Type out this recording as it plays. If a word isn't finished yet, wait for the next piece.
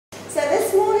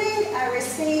I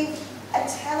received a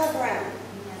telegram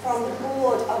from the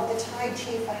board of the Tai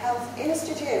Chi for Health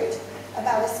Institute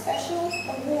about a special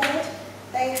award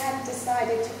they had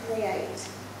decided to create.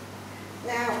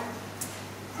 Now,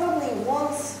 probably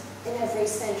once in every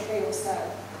century or so,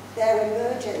 there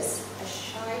emerges a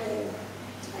shining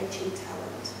Tai Chi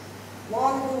talent,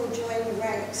 one who will join the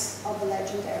ranks of the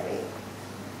legendary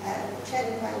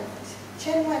Chen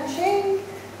Wanqing,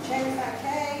 Chen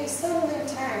Fa-Kei, Sun Lu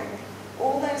Tang,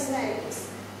 all those names.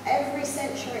 Every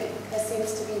century there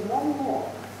seems to be one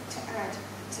more to add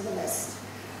to the list.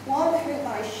 One who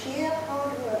by sheer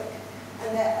hard work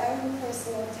and their own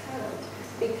personal talent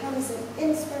becomes an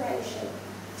inspiration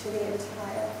to the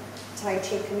entire Tai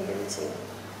Chi community.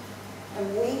 And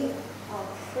we are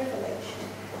privileged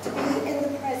to be in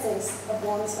the presence of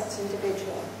one such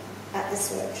individual at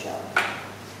this workshop.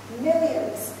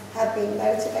 Millions have been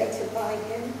motivated by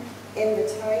him in the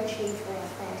Tai Chi for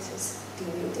Arthritis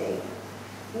DVD.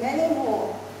 Many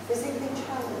more physically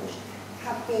challenged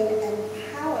have been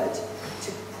empowered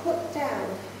to put down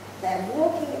their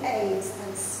walking aids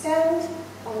and stand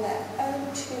on their own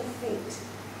 2 feet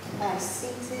by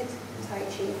Seated Tai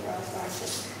Chi for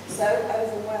Arthritis. So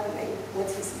overwhelming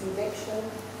was his conviction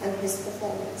and his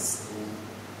performance.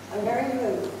 I'm very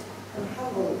moved and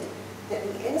humbled that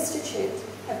the Institute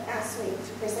have asked me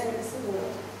to present this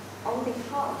award on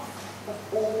behalf of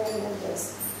all their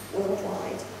members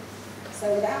worldwide.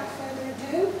 So without further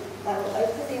ado, I will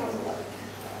open the envelope.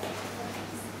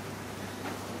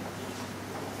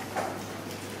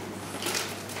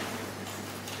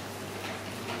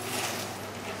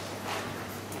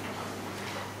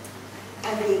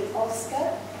 And the Oscar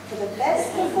for the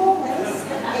best performance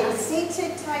in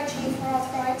Seated Tai Chi for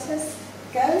Arthritis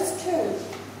goes to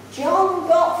John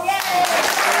Gough.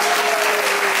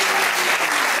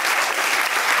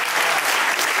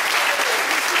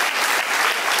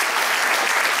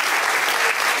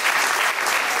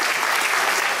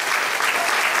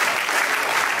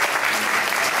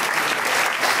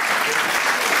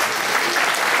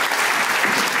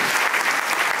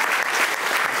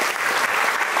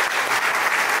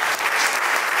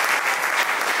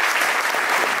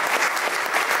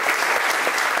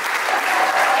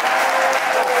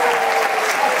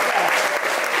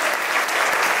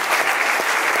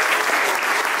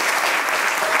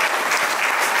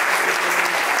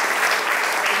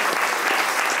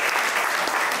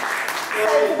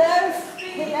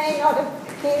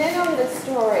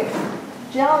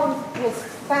 John was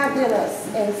fabulous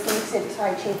in Seated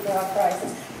Tai Chi for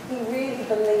Arthritis. He really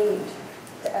believed,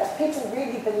 people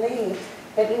really believed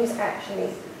that he was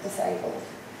actually disabled.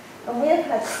 And we have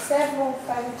had several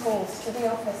phone calls to the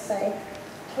office saying,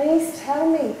 please tell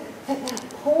me that that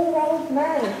poor old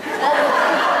man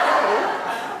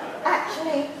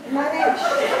actually managed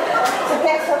to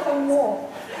get up and walk.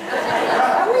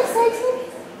 And we say to him,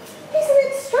 he's an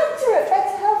instructor at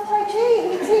Better Health Tai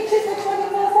Chi. He teaches the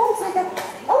 24 forms. I go,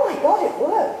 oh my God, it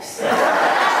works.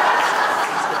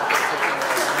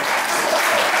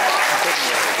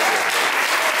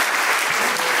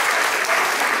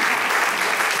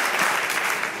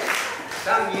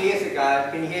 Some years ago,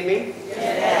 can you hear me?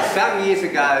 Yes. Some years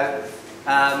ago,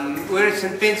 we were at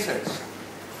St Vincent's,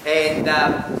 and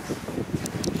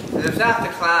it was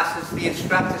after classes. The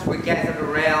instructors were gathered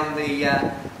around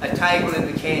a table in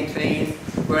the canteen.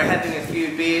 We were having a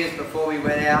few beers before we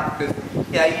went out, because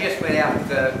you just went out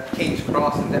to King's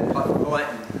Cross and that type of point,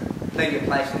 and plenty of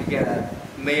places to get a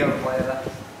meal or whatever.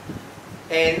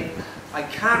 And I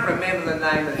can't remember the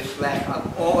name of this lass.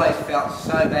 I've always felt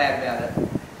so bad about it.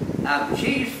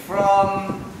 She's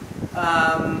from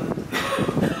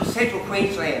Central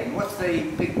Queensland. What's the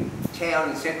big town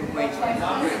in Central Queensland?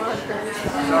 Sorry?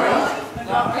 St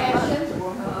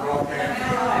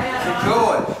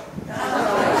George.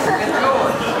 St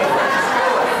George.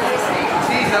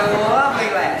 She's a lovely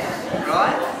lass,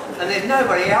 right? And there's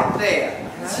nobody out there.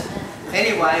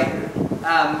 Anyway,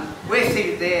 we're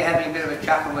seated there having a bit of a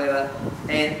chuckle with her,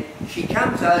 and she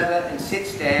comes over and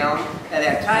sits down at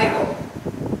our table.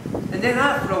 And then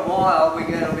after a while, we're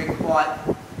going to be quiet,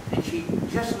 and she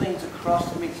just leans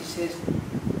across to me and she says,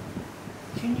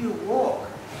 can you walk?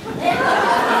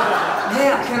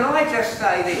 Now, can I just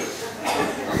say this?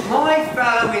 My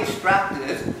fellow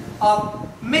instructors,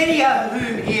 many of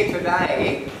whom here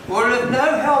today, were of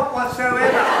no help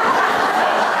whatsoever.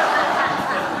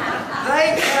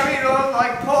 They carried on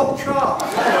like pork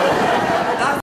chops.